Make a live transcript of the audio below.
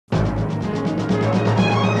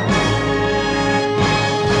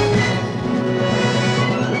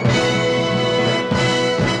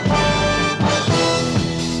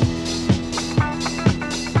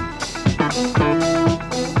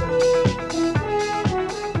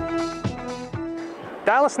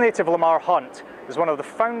Dallas native Lamar Hunt is one of the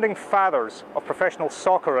founding fathers of professional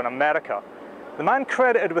soccer in America. The man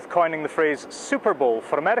credited with coining the phrase Super Bowl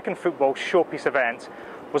for American football's showpiece event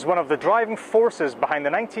was one of the driving forces behind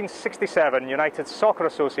the 1967 United Soccer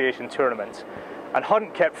Association tournament, and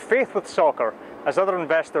Hunt kept faith with soccer as other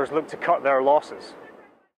investors looked to cut their losses.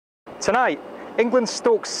 Tonight, England's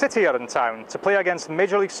Stoke City are in town to play against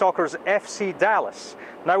Major League Soccer's FC Dallas,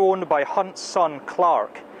 now owned by Hunt's son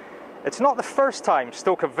Clark. It's not the first time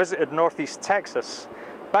Stoke have visited northeast Texas.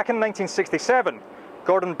 Back in 1967,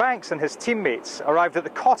 Gordon Banks and his teammates arrived at the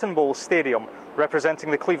Cotton Bowl Stadium representing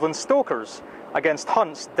the Cleveland Stokers against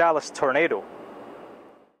Hunt's Dallas Tornado.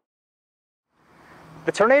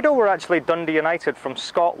 The Tornado were actually Dundee United from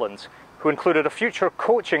Scotland, who included a future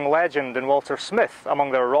coaching legend in Walter Smith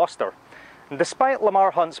among their roster. And despite Lamar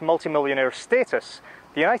Hunt's multimillionaire status,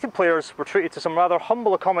 the United players were treated to some rather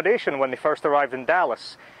humble accommodation when they first arrived in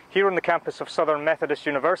Dallas, here on the campus of Southern Methodist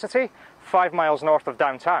University, 5 miles north of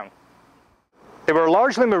downtown. They were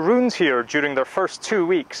largely marooned here during their first 2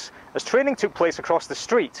 weeks, as training took place across the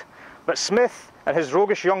street, but Smith and his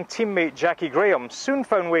roguish young teammate Jackie Graham soon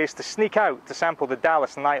found ways to sneak out to sample the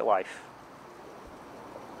Dallas nightlife.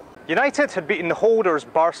 United had beaten the holders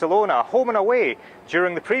Barcelona home and away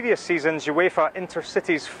during the previous season's UEFA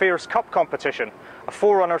Intercities Fairs Cup competition, a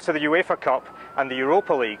forerunner to the UEFA Cup and the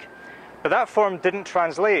Europa League. But that form didn't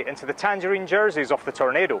translate into the tangerine jerseys of the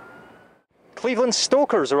Tornado. Cleveland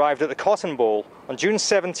Stokers arrived at the Cotton Bowl on June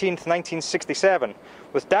 17, 1967,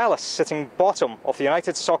 with Dallas sitting bottom of the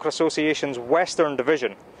United Soccer Association's Western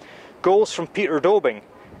Division. Goals from Peter Dobing,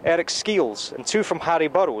 Eric Skeels and 2 from Harry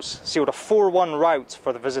Burrows sealed a 4-1 rout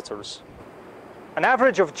for the visitors. An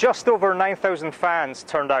average of just over 9,000 fans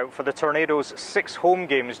turned out for the Tornado's 6 home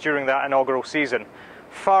games during that inaugural season,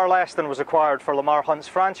 far less than was required for Lamar Hunt's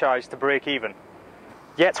franchise to break even.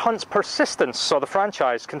 Yet Hunt's persistence saw the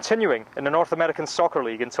franchise continuing in the North American Soccer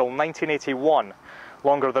League until 1981,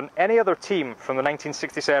 longer than any other team from the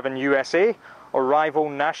 1967 USA or rival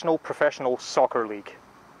National Professional Soccer League.